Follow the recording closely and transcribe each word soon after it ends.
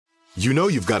You know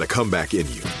you've got a comeback in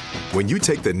you. When you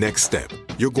take the next step,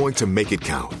 you're going to make it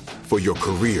count. For your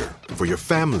career, for your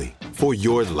family, for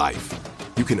your life.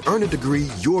 You can earn a degree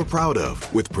you're proud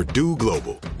of with Purdue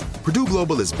Global. Purdue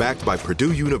Global is backed by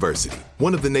Purdue University,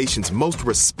 one of the nation's most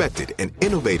respected and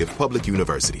innovative public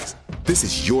universities. This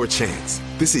is your chance.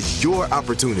 This is your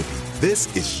opportunity.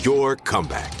 This is your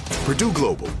comeback. Purdue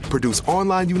Global, Purdue's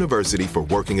online university for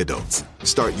working adults.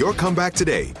 Start your comeback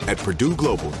today at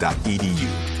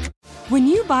purdueglobal.edu. When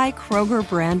you buy Kroger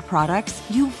brand products,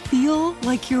 you feel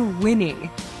like you're winning.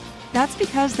 That's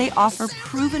because they offer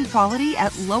proven quality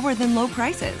at lower than low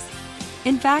prices.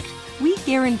 In fact, we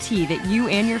guarantee that you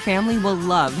and your family will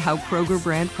love how Kroger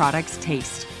brand products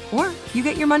taste, or you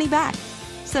get your money back.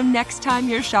 So next time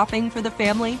you're shopping for the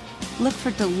family, look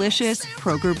for delicious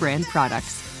Kroger brand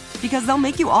products, because they'll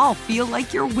make you all feel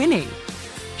like you're winning.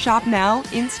 Shop now,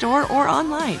 in-store, or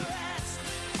online.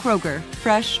 Kroger,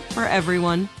 fresh for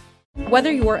everyone.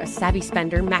 Whether you're a savvy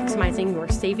spender maximizing your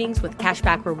savings with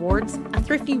cashback rewards, a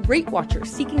thrifty rate watcher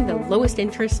seeking the lowest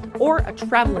interest, or a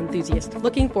travel enthusiast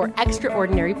looking for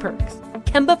extraordinary perks,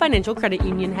 Kemba Financial Credit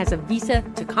Union has a visa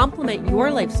to complement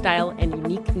your lifestyle and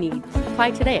unique needs.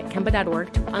 Apply today at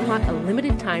Kemba.org to unlock a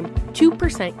limited time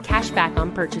 2% cash back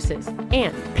on purchases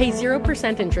and pay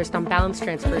 0% interest on balance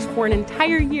transfers for an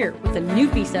entire year with a new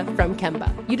visa from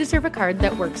Kemba. You deserve a card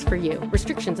that works for you.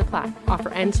 Restrictions apply. Offer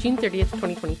ends June 30th,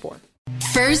 2024.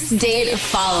 First Date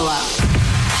Follow-Up.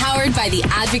 Powered by the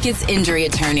Advocates Injury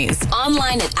Attorneys.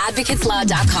 Online at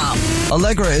advocateslaw.com.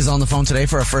 Allegra is on the phone today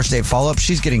for a first date follow-up.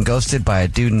 She's getting ghosted by a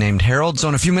dude named Harold. So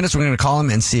in a few minutes, we're going to call him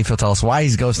and see if he'll tell us why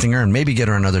he's ghosting her and maybe get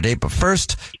her another date. But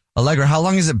first, Allegra, how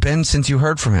long has it been since you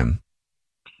heard from him?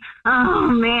 Oh,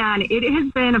 man, it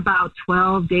has been about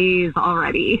 12 days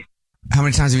already. How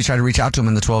many times have you tried to reach out to him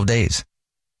in the 12 days?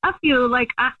 A few. Like,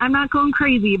 I'm not going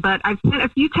crazy, but I've sent a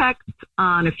few texts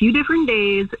on a few different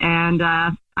days, and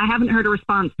I haven't heard a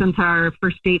response since our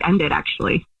first date ended,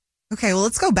 actually. Okay, well,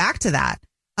 let's go back to that.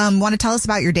 Want to tell us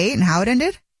about your date and how it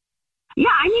ended? Yeah,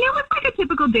 I mean, it was like a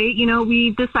typical date. You know, we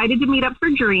decided to meet up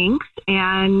for drinks,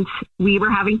 and we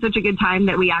were having such a good time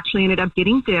that we actually ended up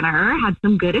getting dinner, had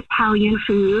some good Italian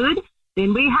food.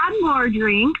 Then we had more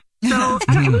drinks. So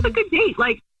it was a good date.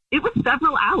 Like, it was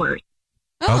several hours.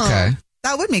 Oh, okay.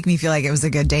 That would make me feel like it was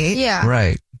a good date. Yeah.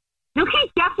 Right. No,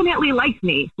 he definitely liked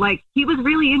me. Like, he was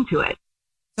really into it.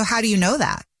 So how do you know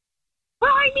that?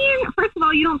 Well, I mean, first of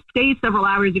all, you don't stay several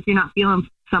hours if you're not feeling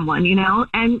someone, you know?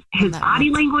 And his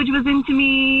body language was into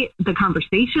me. The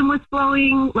conversation was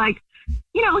flowing. Like,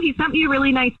 you know, he sent me a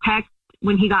really nice text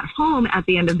when he got home at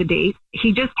the end of the date.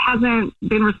 He just hasn't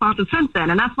been responsive since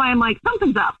then. And that's why I'm like,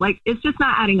 something's up. Like, it's just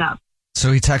not adding up.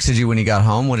 So he texted you when he got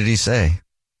home. What did he say?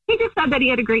 He just said that he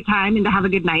had a great time and to have a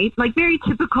good night. Like, very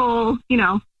typical, you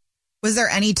know. Was there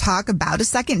any talk about a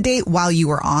second date while you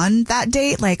were on that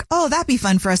date? Like, oh, that'd be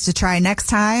fun for us to try next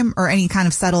time, or any kind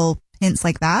of subtle hints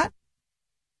like that?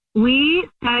 We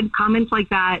said comments like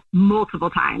that multiple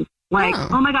times. Like,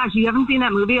 oh my gosh, you haven't seen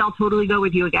that movie? I'll totally go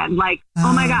with you again. Like,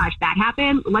 oh my gosh, that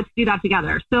happened? Let's do that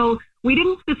together. So we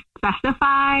didn't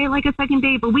specify like a second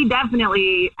date, but we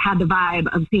definitely had the vibe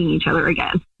of seeing each other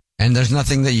again. And there's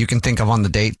nothing that you can think of on the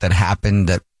date that happened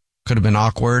that could have been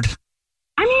awkward?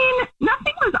 I mean,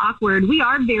 nothing was awkward. We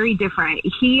are very different.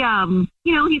 He,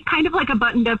 you know, he's kind of like a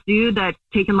buttoned up dude that's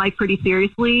taken life pretty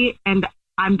seriously. And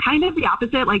I'm kind of the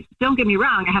opposite. Like, don't get me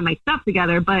wrong, I have my stuff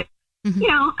together, but, you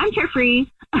know, I'm carefree.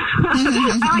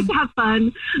 I like to have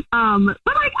fun.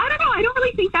 But like, I don't know. I don't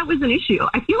really think that was an issue.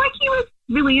 I feel like he was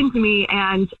really into me,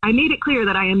 and I made it clear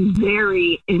that I am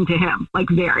very into him, like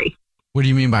very. What do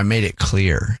you mean by made it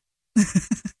clear?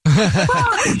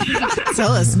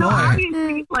 Tell us more. So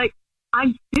obviously, like,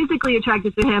 I'm physically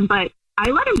attracted to him, but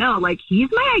I let him know, like, he's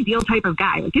my ideal type of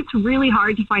guy. Like, it's really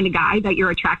hard to find a guy that you're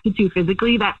attracted to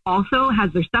physically that also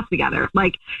has their stuff together.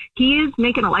 Like, he is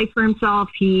making a life for himself.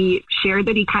 He shared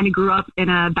that he kind of grew up in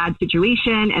a bad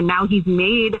situation, and now he's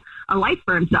made a life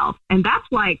for himself. And that's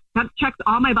like, that checks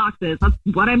all my boxes. That's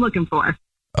what I'm looking for.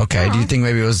 Okay. Do you think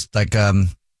maybe it was like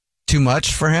too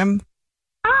much for him?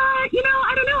 You know,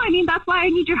 I don't know. I mean, that's why I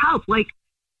need your help. Like,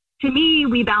 to me,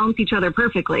 we balance each other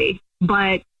perfectly.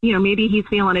 But, you know, maybe he's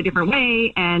feeling a different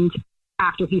way. And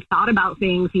after he thought about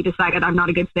things, he decided I'm not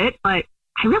a good fit. But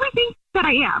I really think that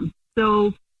I am.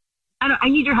 So I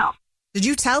need your help. Did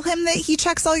you tell him that he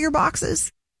checks all your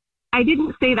boxes? I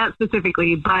didn't say that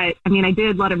specifically, but I mean, I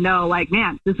did let him know, like,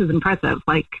 man, this is impressive.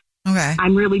 Like, okay,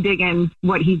 I'm really digging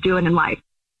what he's doing in life.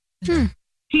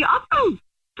 He also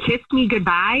kissed me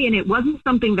goodbye, and it wasn't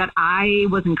something that I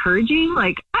was encouraging.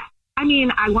 Like, I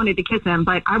mean, I wanted to kiss him,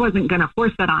 but I wasn't going to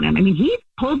force that on him. I mean, he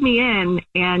pulled me in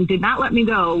and did not let me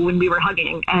go when we were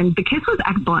hugging, and the kiss was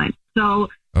excellent. So,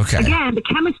 again, the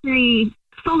chemistry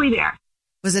solely there.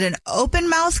 Was it an open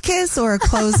mouth kiss or a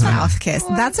closed mouth kiss?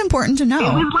 That's important to know.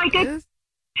 It was like a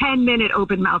 10-minute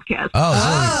open mouth kiss.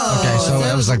 So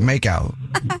it was like makeout.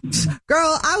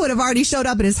 Girl, I would have already showed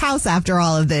up at his house after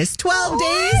all of this. 12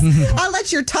 days? I'll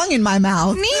let your tongue in my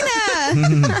mouth.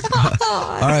 Nina!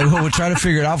 All right, well, we'll try to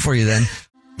figure it out for you then.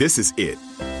 This is it.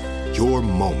 Your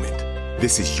moment.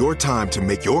 This is your time to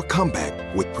make your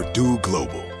comeback with Purdue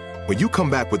Global. When you come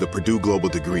back with a Purdue Global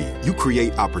degree, you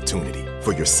create opportunity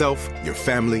for yourself, your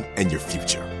family, and your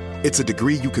future. It's a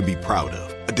degree you can be proud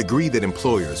of, a degree that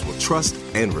employers will trust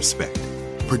and respect.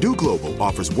 Purdue Global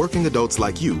offers working adults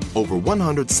like you over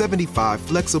 175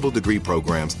 flexible degree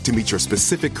programs to meet your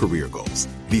specific career goals.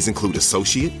 These include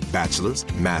associate, bachelor's,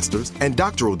 master's, and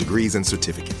doctoral degrees and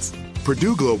certificates.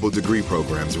 Purdue Global degree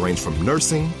programs range from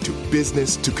nursing to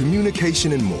business to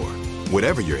communication and more.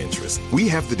 Whatever your interest, we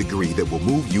have the degree that will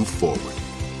move you forward.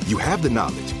 You have the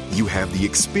knowledge, you have the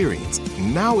experience.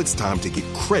 Now it's time to get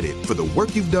credit for the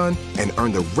work you've done and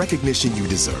earn the recognition you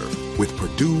deserve with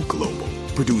Purdue Global,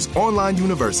 Purdue's online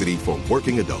university for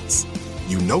working adults.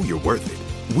 You know you're worth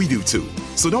it. We do too.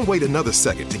 So don't wait another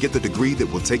second to get the degree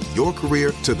that will take your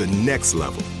career to the next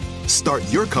level. Start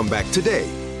your comeback today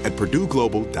at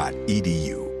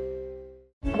purdueglobal.edu.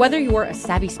 Whether you're a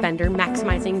savvy spender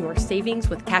maximizing your savings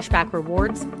with cashback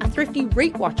rewards, a thrifty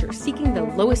rate watcher seeking the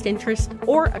lowest interest,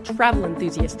 or a travel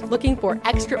enthusiast looking for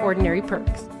extraordinary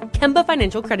perks, Kemba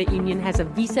Financial Credit Union has a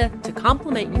visa to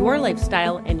complement your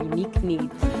lifestyle and unique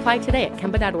needs. Apply today at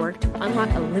Kemba.org to unlock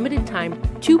a limited time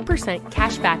 2%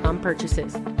 cash back on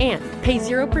purchases and pay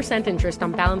 0% interest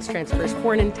on balance transfers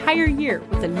for an entire year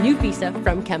with a new visa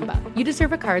from Kemba. You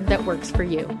deserve a card that works for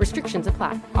you. Restrictions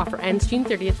apply. Offer ends June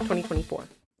 30th, 2024.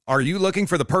 Are you looking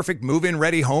for the perfect move-in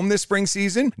ready home this spring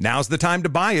season? Now's the time to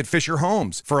buy at Fisher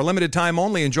Homes. For a limited time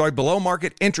only, enjoy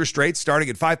below-market interest rates starting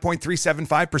at 5.375%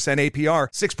 APR,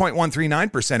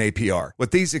 6.139% APR.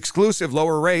 With these exclusive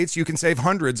lower rates, you can save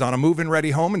hundreds on a move-in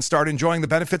ready home and start enjoying the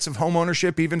benefits of home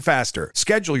ownership even faster.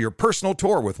 Schedule your personal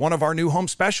tour with one of our new home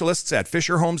specialists at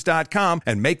FisherHomes.com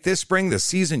and make this spring the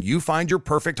season you find your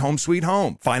perfect home sweet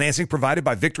home. Financing provided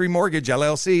by Victory Mortgage,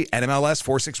 LLC, NMLS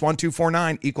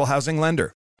 461249, Equal Housing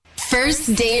Lender.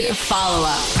 First Date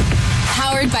Follow-Up.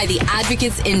 Powered by the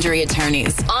Advocates Injury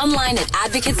Attorneys. Online at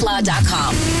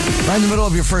advocateslaw.com. Right in the middle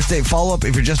of your first date follow-up,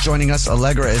 if you're just joining us,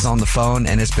 Allegra is on the phone,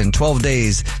 and it's been 12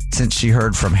 days since she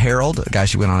heard from Harold, a guy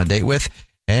she went on a date with.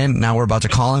 And now we're about to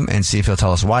call him and see if he'll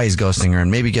tell us why he's ghosting her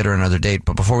and maybe get her another date.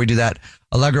 But before we do that,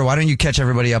 Allegra, why don't you catch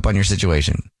everybody up on your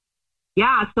situation?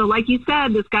 Yeah, so like you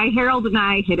said, this guy Harold and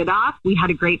I hit it off. We had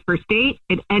a great first date.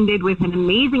 It ended with an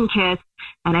amazing kiss,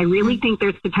 and I really think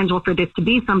there's potential for this to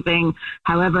be something.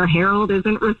 However, Harold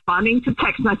isn't responding to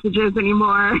text messages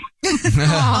anymore.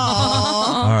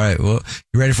 All right, well,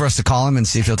 you ready for us to call him and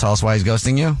see if he'll tell us why he's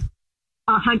ghosting you?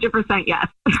 100% yes.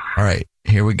 All right,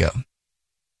 here we go.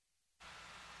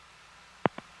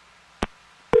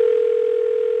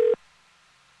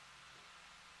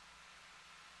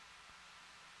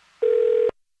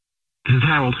 This is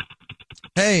Harold.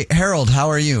 Hey, Harold, how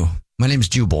are you? My name's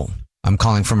Jubal. I'm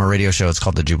calling from a radio show. It's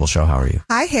called The Jubal Show. How are you?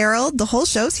 Hi, Harold. The whole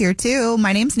show's here, too.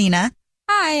 My name's Nina.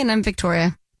 Hi, and I'm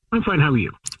Victoria. I'm fine. How are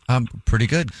you? I'm pretty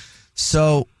good.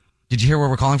 So, did you hear where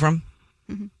we're calling from?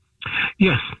 Mm-hmm.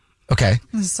 Yes. Okay.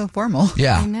 This is so formal.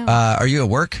 Yeah. I know. Are you at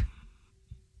work?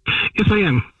 Yes, I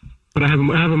am. But I have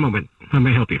a moment. I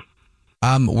may help you.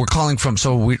 We're calling from,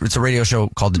 it's a radio show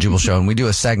called The Jubal Show, and we do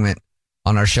a segment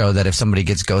on our show that if somebody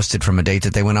gets ghosted from a date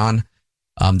that they went on,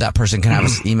 that person can have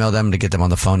us email them to get them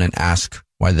on the phone and ask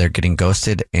why they're getting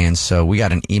ghosted. And so we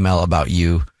got an email about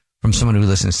you from someone who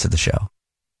listens to the show.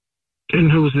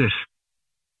 And who is this?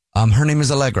 Her name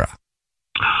is Allegra.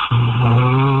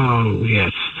 Oh,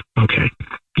 yes. Okay.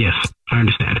 Yes, I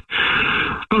understand.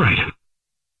 All right.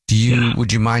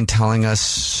 Would you mind telling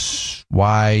us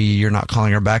why you're not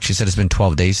calling her back? She said it's been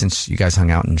 12 days since you guys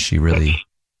hung out, and she really...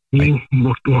 You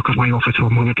walk up my office for a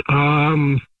moment.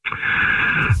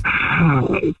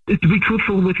 To be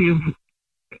truthful with you,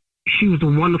 she was a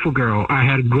wonderful girl. I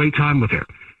had a great time with her.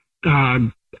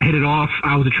 Hit it off.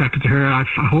 I was attracted to her. I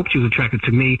hope she was attracted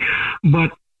to me.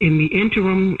 But in the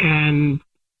interim and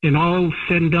in all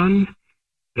said and done,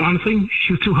 honestly,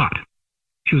 she was too hot.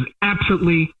 She was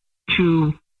absolutely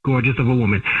too gorgeous of a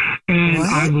woman. And what?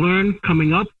 I've learned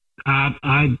coming up,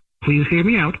 please hear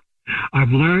me out. I've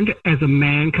learned as a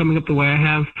man coming up the way I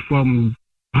have from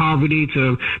poverty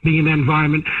to being in that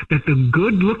environment that the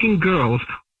good-looking girls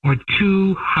are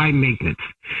too high maintenance.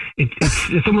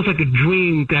 It's almost like a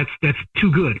dream that's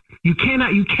too good. You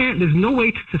can't, there's no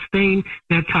way to sustain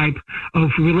that type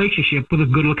of relationship with a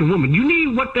good looking woman. You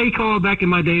need what they call back in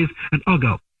my days an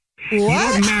uggo. What? You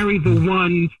don't marry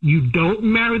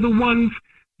the ones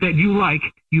that you like.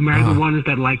 You marry the ones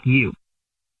that like you.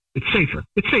 It's safer.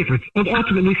 It's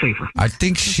ultimately safer. I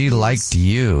think she liked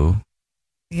you.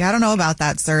 Yeah, I don't know about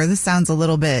that, sir. This sounds a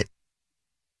little bit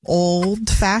old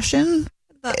fashioned.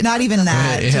 Not even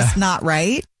that. Yeah. Just not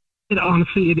right.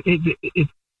 Honestly,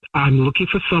 I'm looking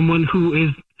for someone who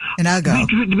is an uggo.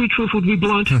 To be truthful, to be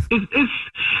blunt, it's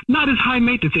not as high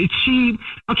maintenance.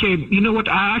 Okay, you know what?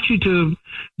 I asked you to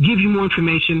give you more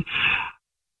information,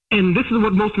 and this is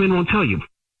what most men won't tell you.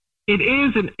 It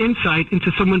is an insight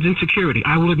into someone's insecurity.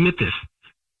 I will admit this.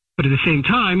 But at the same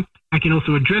time, I can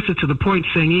also address it to the point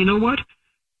saying, you know what?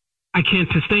 I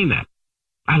can't sustain that.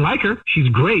 I like her. She's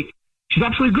great. She's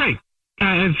absolutely great.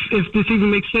 If this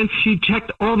even makes sense, she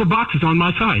checked all the boxes on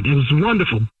my side. It was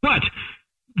wonderful. But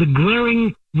the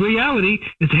glaring reality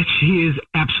is that she is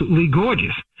absolutely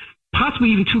gorgeous. Possibly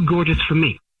even too gorgeous for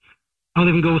me. I'll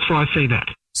even go as far as say that.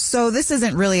 So this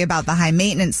isn't really about the high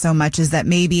maintenance so much as that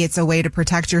maybe it's a way to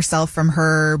protect yourself from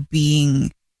her being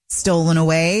stolen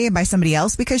away by somebody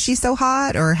else because she's so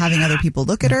hot, or having other people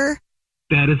look at her?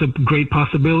 That is a great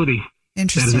possibility.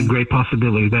 Interesting. That is a great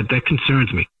possibility. That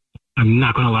concerns me. I'm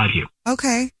not going to lie to you.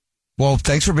 Okay. Well,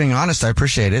 thanks for being honest. I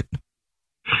appreciate it.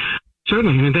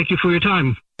 Certainly, and thank you for your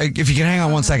time. If you can hang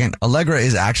on one second, Allegra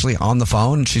is actually on the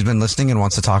phone. She's been listening and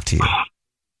wants to talk to you.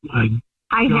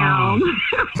 I know.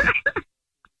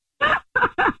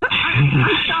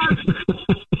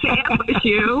 To ambush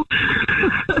you.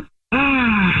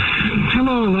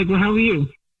 Hello, Allegra. How are you?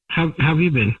 How have you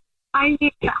been?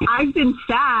 I've been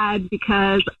sad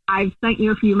because I've sent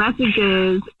you a few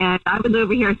messages, and I was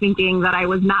over here thinking that I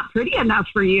was not pretty enough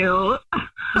for you.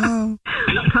 Oh.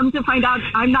 Come to find out,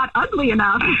 I'm not ugly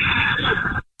enough.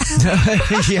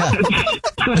 Yeah.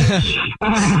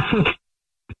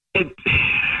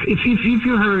 If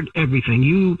you heard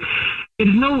everything, it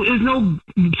is no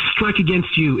strike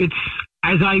against you. It's,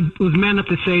 as I was man enough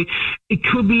to say, it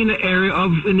could be in the area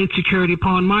of an insecurity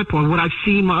upon my part, what I've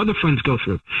seen my other friends go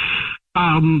through.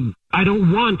 What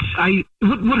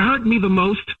hurt me the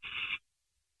most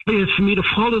is for me to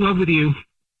fall in love with you,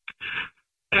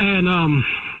 and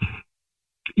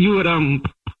you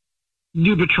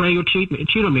betray or cheat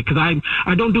on me, because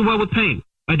I don't do well with pain.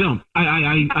 I don't.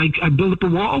 I build up a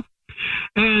wall,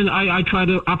 and I try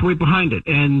to operate behind it,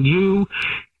 and you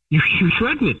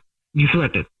threaten it. You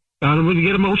threaten it. I don't really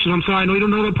get emotional. I'm sorry. I know you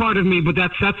don't know that part of me, but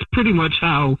that's pretty much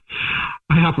how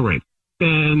I operate,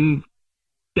 and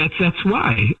that's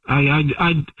why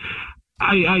I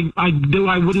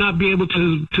would not be able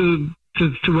to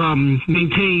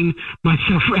maintain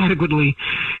myself adequately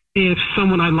if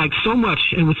someone I like so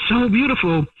much and was so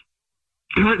beautiful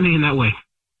hurt me in that way.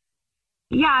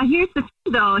 Yeah, here's the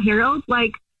thing, though, Harold.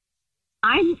 Like,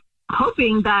 I'm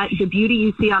hoping that the beauty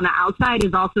you see on the outside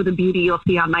is also the beauty you'll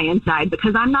see on my inside,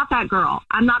 because I'm not that girl.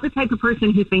 I'm not the type of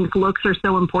person who thinks looks are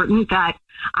so important that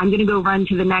I'm going to go run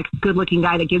to the next good-looking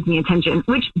guy that gives me attention,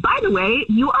 which, by the way,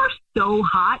 you are so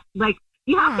hot. Like,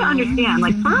 you have to understand,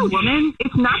 like, for a woman,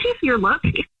 it's not just your look,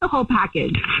 it's the whole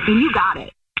package, and you got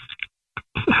it.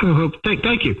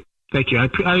 Thank you. Thank you.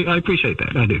 I appreciate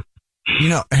that. I do. You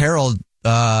know, Harold,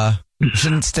 you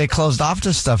shouldn't stay closed off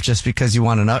to stuff just because you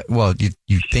want to. Well, you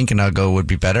think an uggo would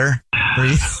be better for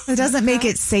you. It doesn't make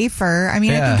it safer. I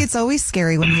mean, I think it's always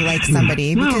scary when you like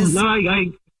somebody. Because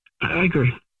I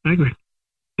agree.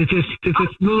 It's just a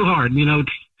little hard, you know.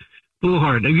 It's a little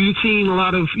hard.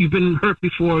 You've been hurt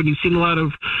before, and you've seen a lot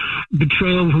of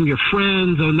betrayal from your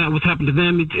friends, and that what's happened to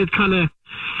them. It kind of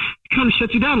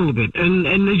shuts you down a little bit. And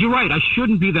you're right. I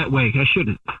shouldn't be that way. I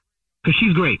shouldn't, because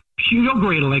she's great. You're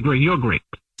great, Allegra. You're great.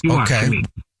 You are to me.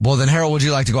 Well, then, Harold, would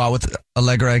you like to go out with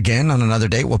Allegra again on another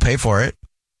date? We'll pay for it.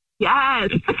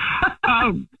 Yes.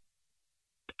 I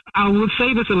will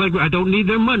say this, Allegra. I don't need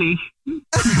their money,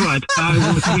 but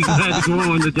I would be glad to go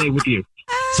on the date with you.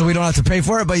 So we don't have to pay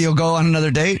for it, but you'll go on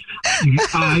another date?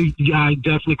 I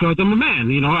definitely, because I'm a man.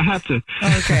 You know, I have to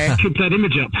keep that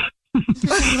image up.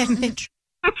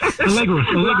 Allegra.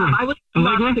 Wow, I would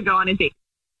love to go on a date.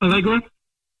 Allegra,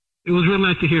 it was real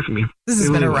nice to hear from you. This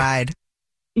has been a ride.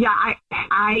 Yeah,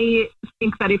 I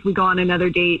think that if we go on another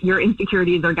date, your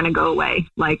insecurities are going to go away.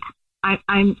 Like,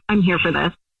 I'm here for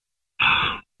this.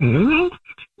 Well,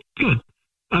 good.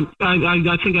 I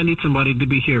think I need somebody to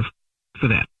be here for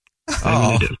that. I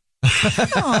really do.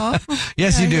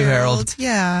 Yes, you do, Harold.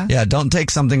 Yeah. Yeah, don't take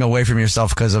something away from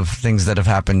yourself because of things that have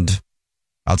happened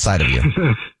outside of you.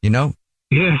 You know?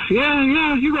 Yes,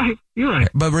 yeah, you're right. You're right.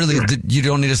 But really, you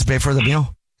don't need us to pay for the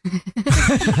meal? That's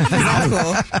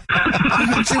cool.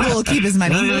 Jubal will keep his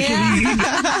money.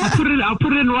 I'll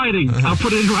put it in writing. I'll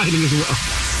put it in writing as well.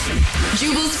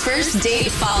 Jubal's first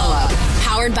date follow-up.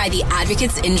 Powered by the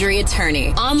Advocates Injury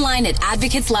Attorney. Online at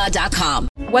advocateslaw.com.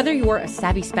 Whether you're a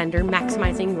savvy spender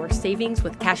maximizing your savings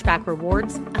with cashback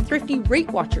rewards, a thrifty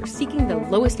rate watcher seeking the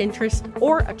lowest interest,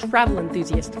 or a travel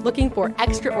enthusiast looking for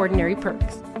extraordinary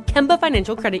perks, Kemba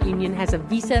Financial Credit Union has a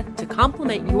visa to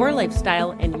complement your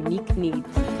lifestyle and unique needs.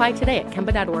 Apply today at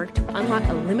Kemba.org to unlock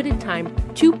a limited time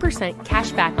 2%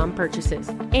 cash back on purchases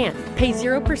and pay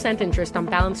 0% interest on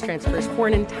balance transfers for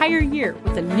an entire year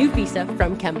with a new visa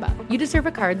from Kemba. You deserve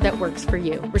a card that works for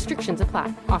you. Restrictions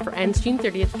apply. Offer ends June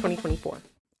 30th, 2024.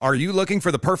 Are you looking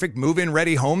for the perfect move-in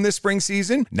ready home this spring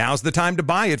season? Now's the time to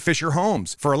buy at Fisher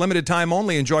Homes. For a limited time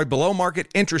only, enjoy below-market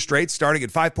interest rates starting at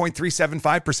 5.375%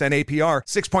 APR,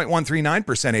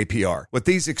 6.139% APR. With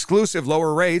these exclusive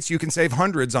lower rates, you can save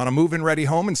hundreds on a move-in ready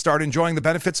home and start enjoying the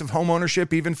benefits of home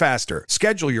ownership even faster.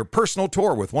 Schedule your personal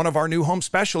tour with one of our new home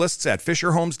specialists at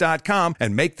FisherHomes.com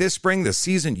and make this spring the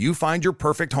season you find your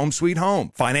perfect home sweet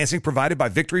home. Financing provided by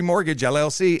Victory Mortgage,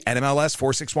 LLC, NMLS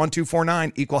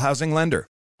 461249, Equal Housing Lender.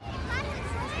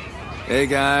 Hey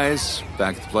guys,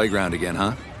 back at the playground again,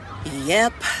 huh?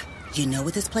 Yep. You know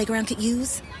what this playground could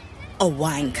use? A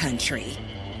wine country.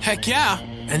 Heck yeah,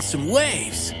 and some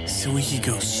waves so we could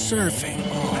go surfing.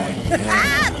 Oh,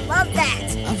 yeah. Love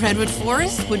that. A redwood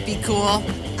forest would be cool.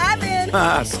 I'm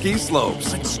in. Ski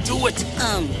slopes. Let's do it.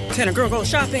 Can a girl go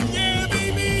shopping? Yeah,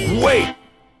 baby. Wait!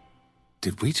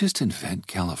 Did we just invent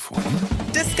California?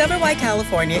 Discover why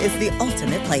California is the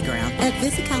ultimate playground at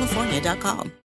visitcalifornia.com.